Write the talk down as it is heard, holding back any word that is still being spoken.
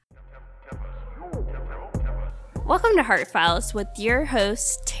Welcome to Heart Files with your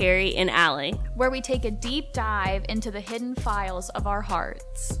hosts, Terri and Ally. Where we take a deep dive into the hidden files of our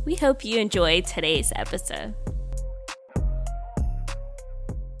hearts. We hope you enjoy today's episode.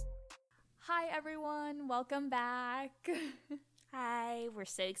 Hi everyone, welcome back. Hi, we're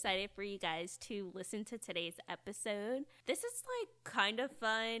so excited for you guys to listen to today's episode. This is kind of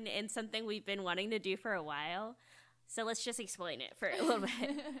fun and something we've been wanting to do for a while. So let's just explain it for a little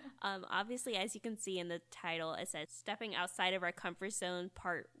bit. Obviously, as you can see in the title, it says Stepping Outside of Our Comfort Zone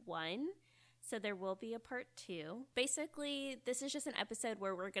Part 1. So there will be a Part 2. Basically, this is just an episode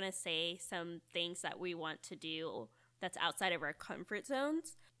where we're going to say some things that we want to do that's outside of our comfort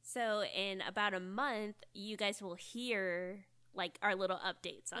zones. So in about a month, you guys will hear our little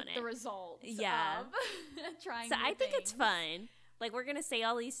updates on it. The results of trying So new I think it's things. fun. We're going to say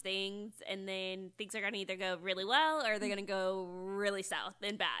all these things, and then things are going to either go really well, or they're going to go really south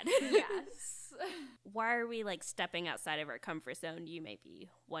and bad. Yes. Why are we, stepping outside of our comfort zone, you may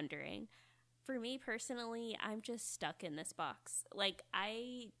be wondering. For me, personally, I'm just stuck in this box.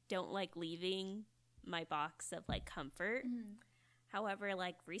 I don't like leaving my box of, comfort. Mm-hmm. However,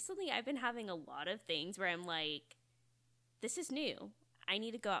 recently, I've been having a lot of things where I'm this is new. I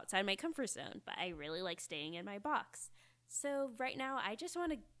need to go outside my comfort zone, but I really like staying in my box. So right now, I just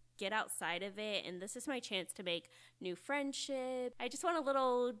want to get outside of it, and this is my chance to make new friendships. I just want a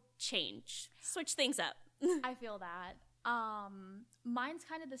little change, switch things up. I feel that. Mine's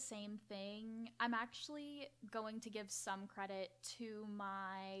kind of the same thing. I'm actually going to give some credit to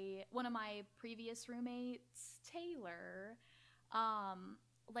one of my previous roommates, Taylor.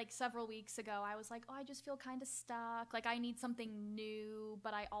 Several weeks ago, I was like, oh, I just feel kind of stuck. I need something new,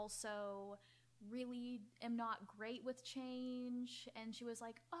 but I also really am not great with change. And she was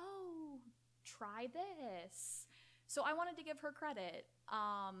like, oh, try this. So I wanted to give her credit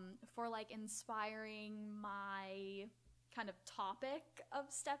for inspiring my kind of topic of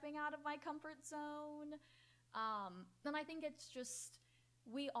stepping out of my comfort zone. And I think it's just,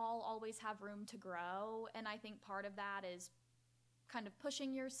 we all always have room to grow. And I think part of that is kind of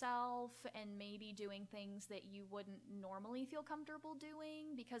pushing yourself and maybe doing things that you wouldn't normally feel comfortable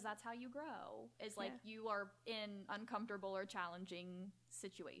doing, because that's how you grow, is you are in uncomfortable or challenging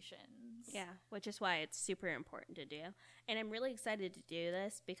situations. Yeah, which is why it's super important to do. And I'm really excited to do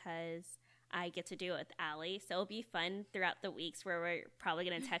this because I get to do it with Ally. So it'll be fun throughout the weeks where we're probably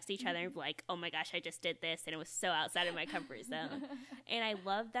going to text each other and be like, oh my gosh, I just did this and it was so outside of my comfort zone. And I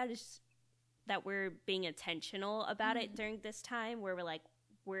love that we're being intentional about it during this time, where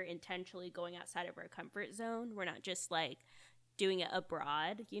we're intentionally going outside of our comfort zone. We're not just doing it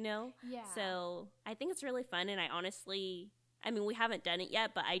abroad, Yeah. So I think it's really fun. And we haven't done it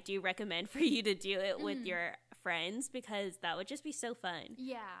yet, but I do recommend for you to do it with your friends, because that would just be so fun.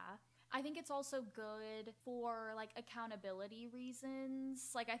 Yeah. I think it's also good for accountability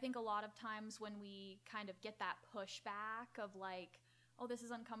reasons. I think a lot of times when we kind of get that pushback of oh, this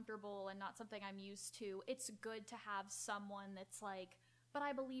is uncomfortable and not something I'm used to, it's good to have someone that's but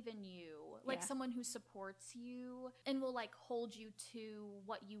I believe in you. Someone who supports you and will hold you to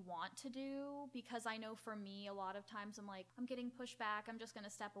what you want to do. Because I know for me, a lot of times I'm getting pushback, I'm just going to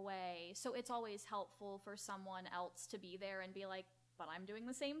step away. So it's always helpful for someone else to be there and be but I'm doing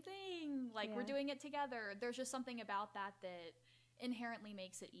the same thing. We're doing it together. There's just something about that inherently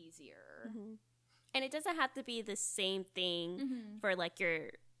makes it easier. Mm-hmm. And it doesn't have to be the same thing for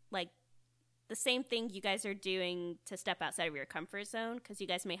the same thing you guys are doing to step outside of your comfort zone, because you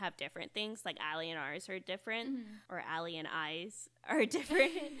guys may have different things. Ally and ours are different, or Ally and I's are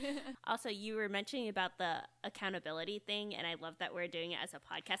different. Also, you were mentioning about the accountability thing, and I love that we're doing it as a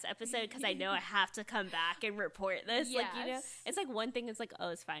podcast episode, because I know I have to come back and report this. Yes. It's one thing, it's oh,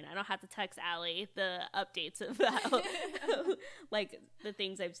 it's fine. I don't have to text Ally the updates about the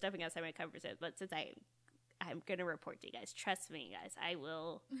things I'm stepping outside my comfort zone. But since I'm going to report to you guys. Trust me, guys. I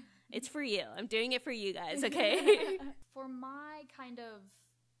will. It's for you. I'm doing it for you guys, okay? For my kind of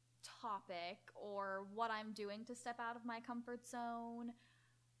topic, or what I'm doing to step out of my comfort zone,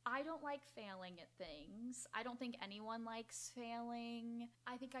 I don't like failing at things. I don't think anyone likes failing.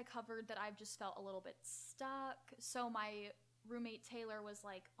 I think I covered that I've just felt a little bit stuck. So my roommate Taylor was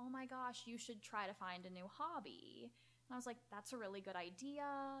like, oh my gosh, you should try to find a new hobby. And I was like, that's a really good idea.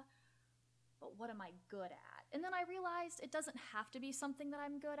 But what am I good at? And then I realized it doesn't have to be something that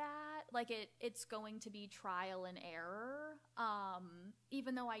I'm good at. It's going to be trial and error.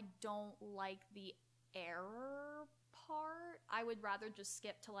 Even though I don't like the error part, I would rather just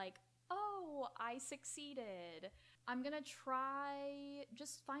skip to oh, I succeeded. I'm gonna try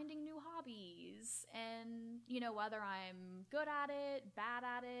just finding new hobbies, and whether I'm good at it, bad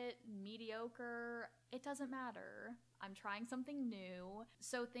at it, mediocre mediocre, it doesn't matter. I'm trying something new.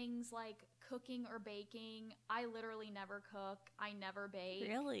 So things like cooking or baking, I literally never cook. I never bake.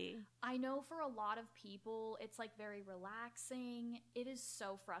 Really? I know for a lot of people, it's like very relaxing. It is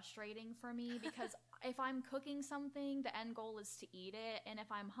so frustrating for me because if I'm cooking something, the end goal is to eat it. And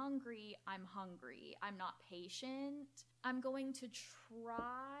if I'm hungry, I'm hungry. I'm not patient. I'm going to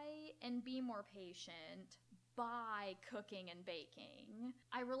try and be more patient by cooking and baking.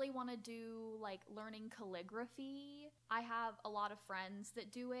 I really want to do like learning calligraphy. I have a lot of friends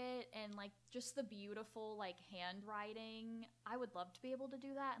that do it, and like just the beautiful like handwriting. I would love to be able to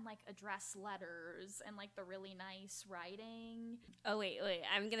do that, and like address letters and like the really nice writing. Oh, wait.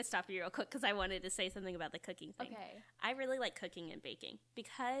 I'm going to stop you real quick because I wanted to say something about the cooking thing. Okay. I really like cooking and baking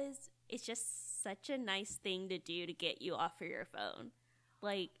because it's just such a nice thing to do to get you off of your phone.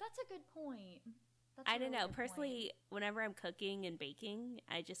 Like, that's a good point. I don't know. Personally, whenever I'm cooking and baking,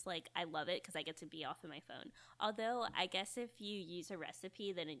 I just like, I love it because I get to be off of my phone. Although, I guess if you use a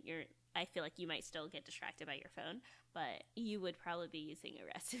recipe, then I feel like you might still get distracted by your phone, but you would probably be using a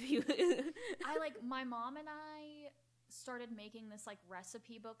recipe. My mom and I started making this like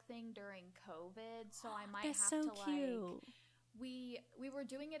recipe book thing during COVID, so I might That's have so to cute. like we were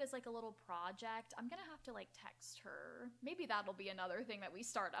doing it as like a little project. I'm gonna have to like text her. Maybe that'll be another thing that we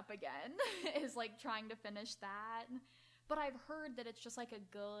start up again is like trying to finish that. But I've heard that it's just like a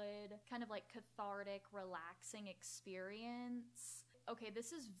good kind of like cathartic, relaxing experience. Okay,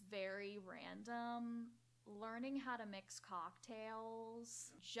 this is very random. Learning how to mix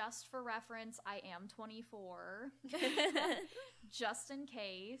cocktails. Just for reference, I am 24. Just in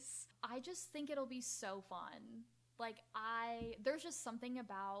case. I just think it'll be so fun. Like, there's just something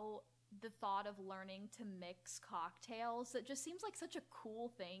about the thought of learning to mix cocktails that just seems like such a cool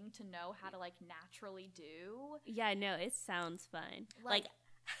thing to know how to, like, naturally do. Yeah, no, it sounds fun. Like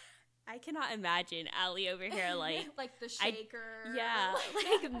I cannot imagine Ally over here, like... like the shaker.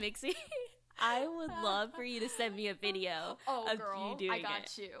 Like mixing... I would love for you to send me a video of girl, you doing it. I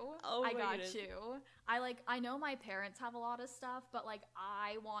got you. Oh, I got goodness. you. I know my parents have a lot of stuff, but like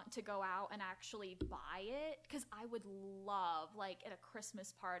I want to go out and actually buy it because I would love like at a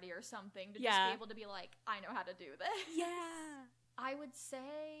Christmas party or something to just be able to be like, I know how to do this. Yeah. I would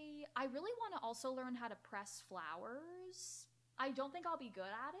say I really want to also learn how to press flowers. I don't think I'll be good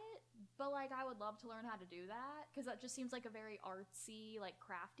at it, but like I would love to learn how to do that because that just seems like a very artsy, like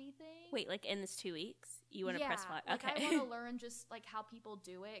crafty thing. Wait, like in this 2 weeks, you want to press flowers? Like okay. I want to learn just like how people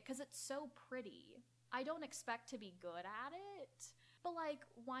do it because it's so pretty. I don't expect to be good at it, but like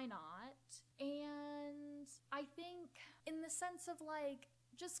why not? And I think in the sense of like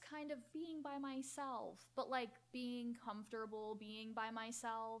just kind of being by myself, but like being comfortable being by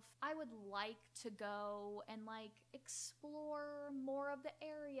myself. I would like to go and like explore more of the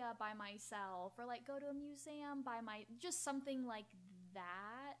area by myself or like go to a museum just something like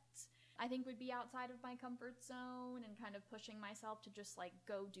that. I think would be outside of my comfort zone and kind of pushing myself to just like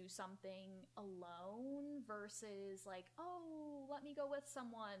go do something alone versus like, oh, let me go with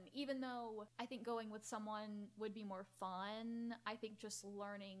someone. Even though I think going with someone would be more fun, I think just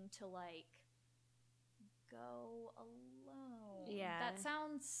learning to like go alone. Yeah. That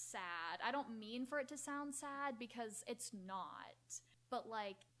sounds sad. I don't mean for it to sound sad because it's not. But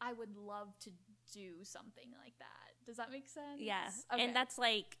like I would love to do something like that. Does that make sense? Yeah. Okay. And that's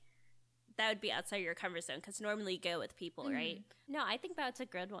like, that would be outside your comfort zone because normally you go with people, right? No, I think that's a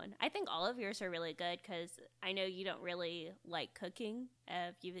good one. I think all of yours are really good because I know you don't really like cooking.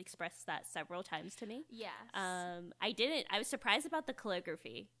 You've expressed that several times to me. Yes. I was surprised about the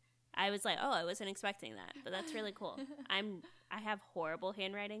calligraphy. I was like, oh, I wasn't expecting that, but that's really cool. I have horrible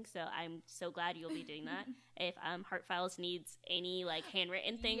handwriting, so I'm so glad you'll be doing that. If Heart Files needs any like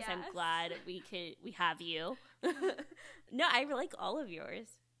handwritten things, yes. I'm glad we have you. No, I like all of yours.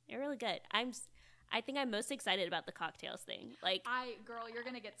 They're really good. I think I'm most excited about the cocktails thing. Like, girl, you're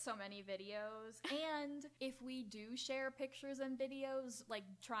gonna get so many videos. And if we do share pictures and videos, like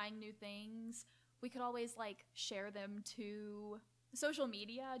trying new things, we could always like share them to social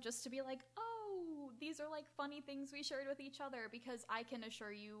media just to be like, oh, these are like funny things we shared with each other, because I can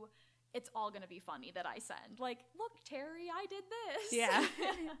assure you it's all gonna be funny that I send. Like, look, Terri, I did this. Yeah.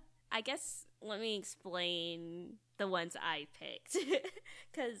 I guess let me explain the ones I picked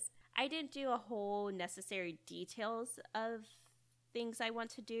because I didn't do a whole necessary details of things I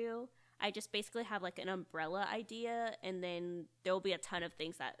want to do. I just basically have like an umbrella idea, and then there will be a ton of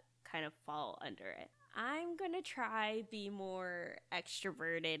things that kind of fall under it. I'm going to try be more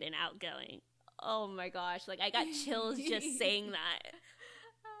extroverted and outgoing. Oh my gosh, like I got chills just saying that.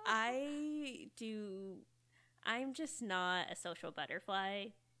 I'm just not a social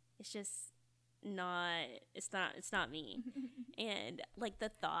butterfly. It's just, not, it's not me. And like the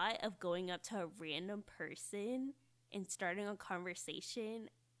thought of going up to a random person and starting a conversation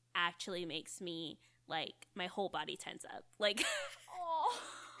actually makes me, like, my whole body tense up. Like, Oh.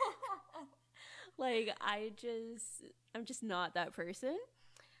 like I'm just not that person.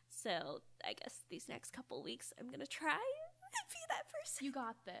 So I guess these next couple weeks I'm gonna try and be that person. You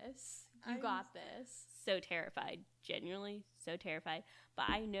got this. You I'm got this. So terrified, genuinely so terrified. But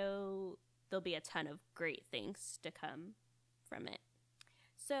I know there'll be a ton of great things to come from it.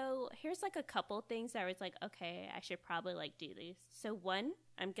 So here's like a couple things that I was like, okay, I should probably like do these. So one,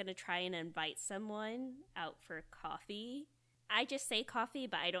 I'm gonna try and invite someone out for coffee. I just say coffee,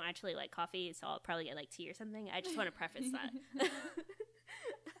 but I don't actually like coffee, so I'll probably get like tea or something. I just want to preface that.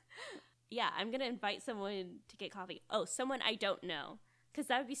 Yeah, I'm gonna invite someone to get coffee. Oh, someone I don't know. Because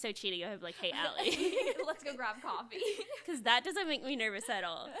that would be so cheating. I would be like, hey, Ally. Let's go grab coffee. Because that doesn't make me nervous at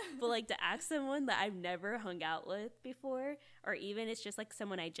all. But, like, to ask someone that I've never hung out with before, or even it's just, like,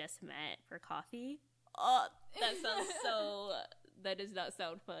 someone I just met for coffee. Oh, that sounds so... That does not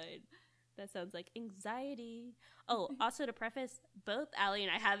sound fun. That sounds like anxiety. Oh, also to preface, both Ally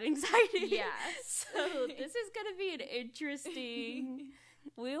and I have anxiety. Yes. So this is going to be an interesting...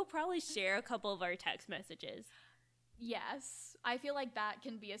 We'll probably share a couple of our text messages. Yes. I feel like that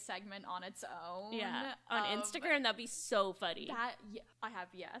can be a segment on its own. Yeah. On Instagram, that'd be so funny. I have,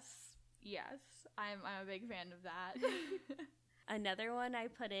 yes. Yes. I'm a big fan of that. Another one I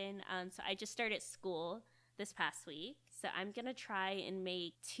put in, so I just started school this past week. So I'm going to try and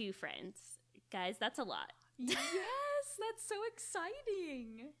make 2 friends. Guys, that's a lot. Yes, that's so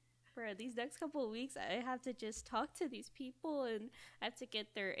exciting. For these next couple of weeks, I have to just talk to these people and I have to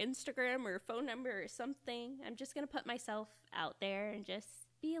get their Instagram or phone number or something. I'm just going to put myself out there and just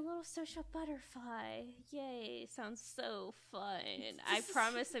be a little social butterfly. Yay, sounds so fun. I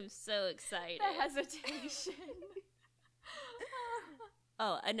promise I'm so excited. The hesitation.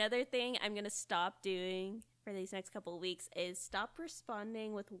 Oh, another thing I'm going to stop doing for these next couple of weeks is stop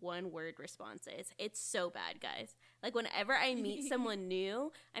responding with one-word responses. It's so bad, guys. Like, whenever I meet someone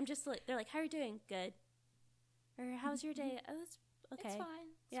new, I'm just like, they're like, how are you doing? Good. Or how's your day? Oh, it's okay. It's fine.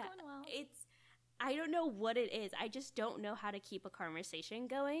 It's going well. I don't know what it is. I just don't know how to keep a conversation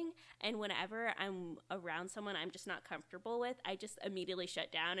going. And whenever I'm around someone I'm just not comfortable with, I just immediately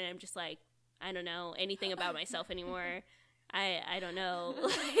shut down and I'm just like, I don't know anything about myself anymore. I don't know.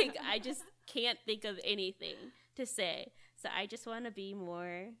 Like, I just can't think of anything to say. So I just want to be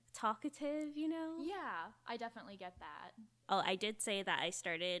more talkative, you know? Yeah, I definitely get that. Oh, I did say that I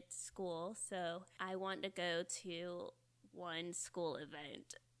started school, so I want to go to one school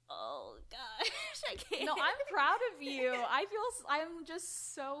event. Oh, gosh, I can't. No, I'm proud of you. I'm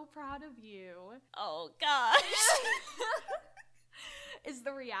just so proud of you. Oh, gosh. Is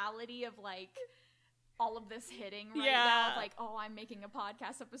the reality of, like, all of this hitting right Yeah. now, like, oh, I'm making a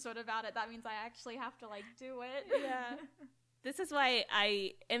podcast episode about it, that means I actually have to, like, do it. Yeah. This is why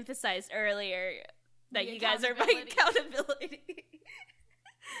I emphasized earlier that The you guys are my accountability.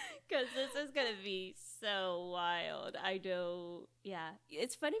 Because this is going to be so wild. I know. Yeah.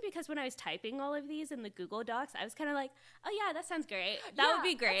 It's funny because when I was typing all of these in the Google Docs, I was kind of like, oh, yeah, that sounds great. That would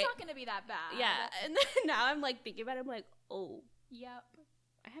be great. It's not going to be that bad. Yeah. And then now I'm like thinking about it. I'm like, oh. Yep.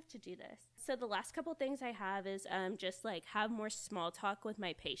 I have to do this. So the last couple things I have is just like have more small talk with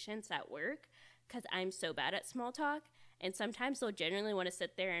my patients at work because I'm so bad at small talk. And sometimes they'll genuinely want to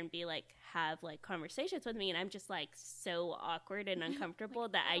sit there and be like, have like conversations with me. And I'm just like so awkward and uncomfortable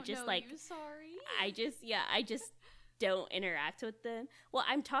that I just like, sorry. I just don't interact with them. Well,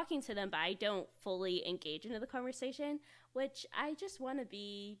 I'm talking to them, but I don't fully engage into the conversation, which I just want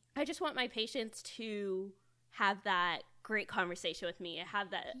my patients to have that great conversation with me and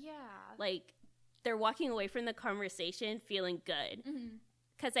have that, like, they're walking away from the conversation feeling good. Mm-hmm.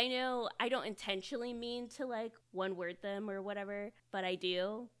 Because I know I don't intentionally mean to, like, one-word them or whatever, but I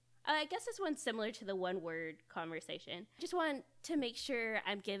do. I guess this one's similar to the one-word conversation. I just want to make sure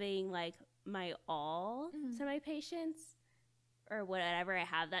I'm giving, like, my all to my patients or whatever I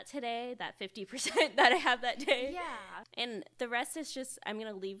have that today, that 50% that I have that day. Yeah. And the rest is just, I'm going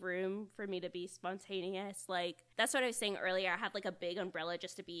to leave room for me to be spontaneous. Like, that's what I was saying earlier. I have, like, a big umbrella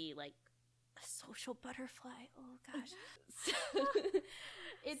just to be, like, a social butterfly. Oh, gosh.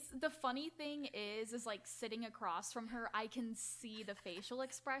 It's the funny thing is like sitting across from her, I can see the facial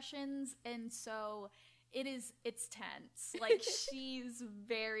expressions, and so it's tense. Like, she's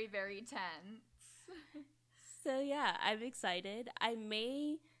very, very tense. So yeah, I'm excited. I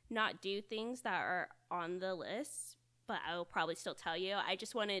may not do things that are on the list, but I will probably still tell you. I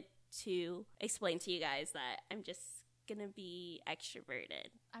just wanted to explain to you guys that I'm just gonna be extroverted.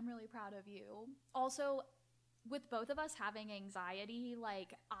 I'm really proud of you. Also, with both of us having anxiety,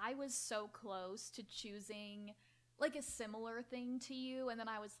 like, I was so close to choosing, like, a similar thing to you, and then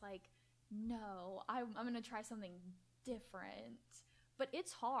I was like, no, I'm gonna try something different. But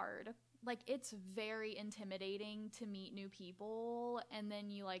it's hard. Like, it's very intimidating to meet new people, and then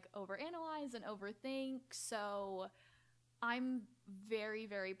you, like, overanalyze and overthink, so I'm very,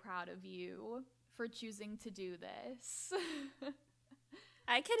 very proud of you for choosing to do this.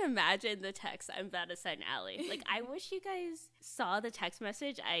 I can imagine the text I'm about to send Allie. Like, I wish you guys saw the text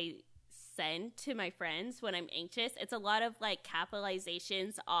message I send to my friends when I'm anxious. It's a lot of, like,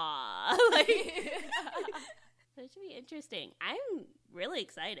 capitalizations. Aw. Like, that should be interesting. I'm really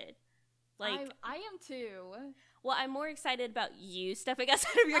excited. Like, I am too. Well, I'm more excited about you stepping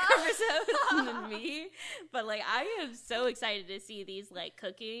outside of your comfort zone than me. But, like, I am so excited to see these, like,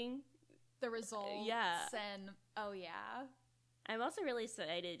 cooking. The results. Yeah. And, oh, yeah. I'm also really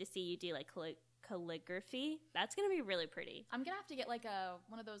excited to see you do, like, calligraphy. That's going to be really pretty. I'm going to have to get, like,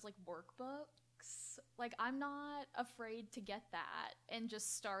 one of those, like, workbooks. Like, I'm not afraid to get that and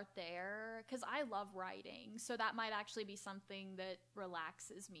just start there, because I love writing, so that might actually be something that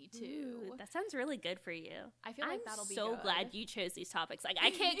relaxes me too. Ooh, that sounds really good for you. I feel like that'll be so good. glad you chose these topics. Like,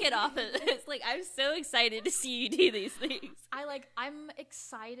 I can't get off of this. Like, I'm so excited to see you do these things. I'm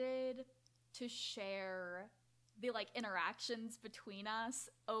excited to share the, like, interactions between us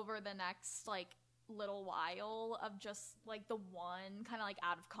over the next, like, little while of just, like, the one kind of, like,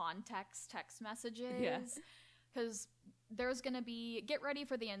 out of context text messages, because there's gonna be, get ready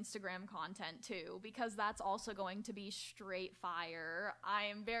for the Instagram content too, because that's also going to be straight fire. I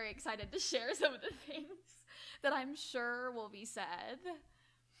am very excited to share some of the things that I'm sure will be said.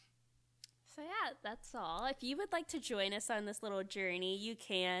 So yeah, that's all. If you would like to join us on this little journey, you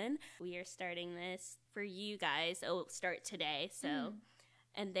can. We are starting this for you guys. It'll start today, so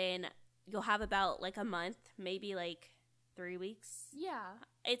and then you'll have about, like, a month, maybe, like, 3 weeks. Yeah.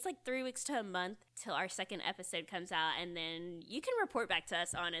 It's, like, 3 weeks to a month till our second episode comes out, and then you can report back to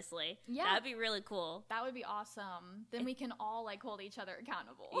us, honestly. Yeah. That'd be really cool. That would be awesome. Then we can all, like, hold each other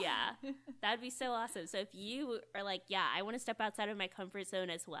accountable. Yeah. That'd be so awesome. So if you are like, yeah, I want to step outside of my comfort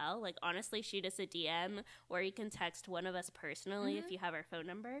zone as well, like, honestly, shoot us a DM, or you can text one of us personally if you have our phone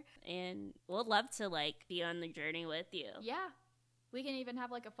number, and we'll love to, like, be on the journey with you. Yeah. We can even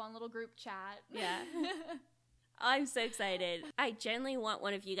have, like, a fun little group chat. Yeah. I'm so excited. I genuinely want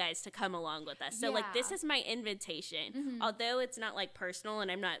one of you guys to come along with us. So, like, this is my invitation. Although it's not, like, personal and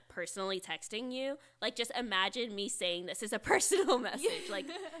I'm not personally texting you, like, just imagine me saying this is a personal message. Like,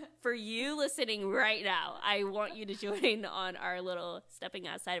 for you listening right now, I want you to join on our little stepping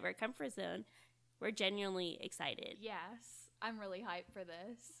outside of our comfort zone. We're genuinely excited. Yes. I'm really hyped for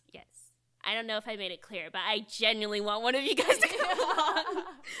this. Yes. I don't know if I made it clear, but I genuinely want one of you guys to come along.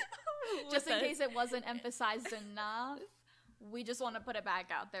 Just in case it wasn't emphasized enough, we just want to put it back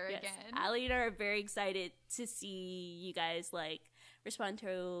out there again. Allie and I are very excited to see you guys, like, respond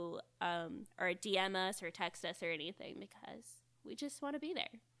to or DM us or text us or anything, because we just want to be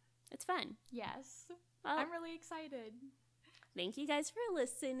there. It's fun. Yes. Well, I'm really excited. Thank you guys for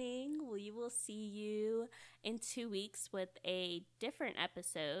listening. We will see you in 2 weeks with a different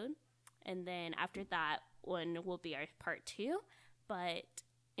episode. And then after that one will be our part 2. But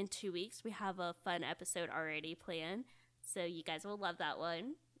in 2 weeks, we have a fun episode already planned. So you guys will love that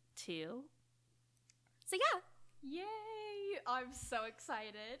one too. So yeah. Yay! I'm so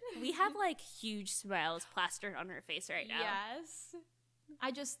excited. We have, like, huge smiles plastered on our face right now.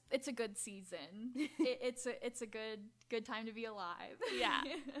 Yes. It's a good season. It's a good time to be alive. Yeah.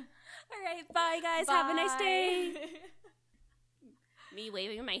 All right. Bye, guys. Bye. Have a nice day. Me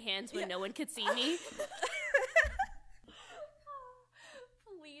waving my hands when no one could see me.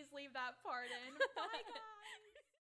 Please leave that part in. Bye, guys.